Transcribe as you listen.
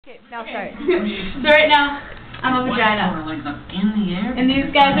Okay, now start. So right now, I'm a vagina. And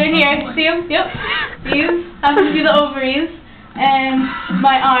these guys right here, see them? Yep. These happen to be the ovaries. And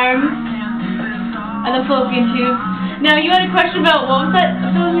my arms are the fallopian tubes. Now, you had a question about, what was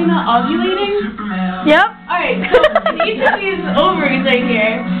that? So was we not ovulating? Yep. Alright, so in each of these ovaries right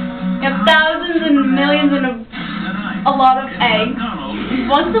here, you have thousands and millions and a lot of eggs.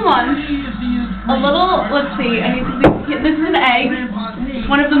 Once a month, a little, let's see, I need to see, this is an egg.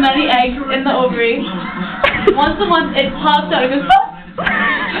 One of the many eggs in the ovary. Once a month, it pops out. It goes,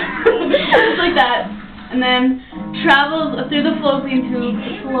 just like that, and then travels through the fallopian tube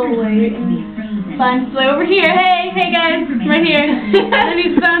slowly and finds its way over here. Hey guys, right here. And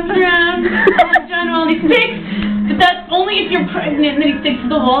he's bouncing around the vagina while he sticks. But that's only if you're pregnant, and then he sticks to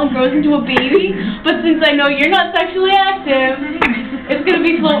the wall and grows into a baby. But since I know you're not sexually active, it's gonna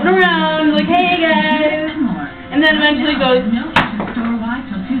be floating around like, hey guys, and then eventually goes.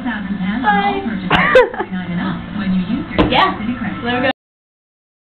 Bye.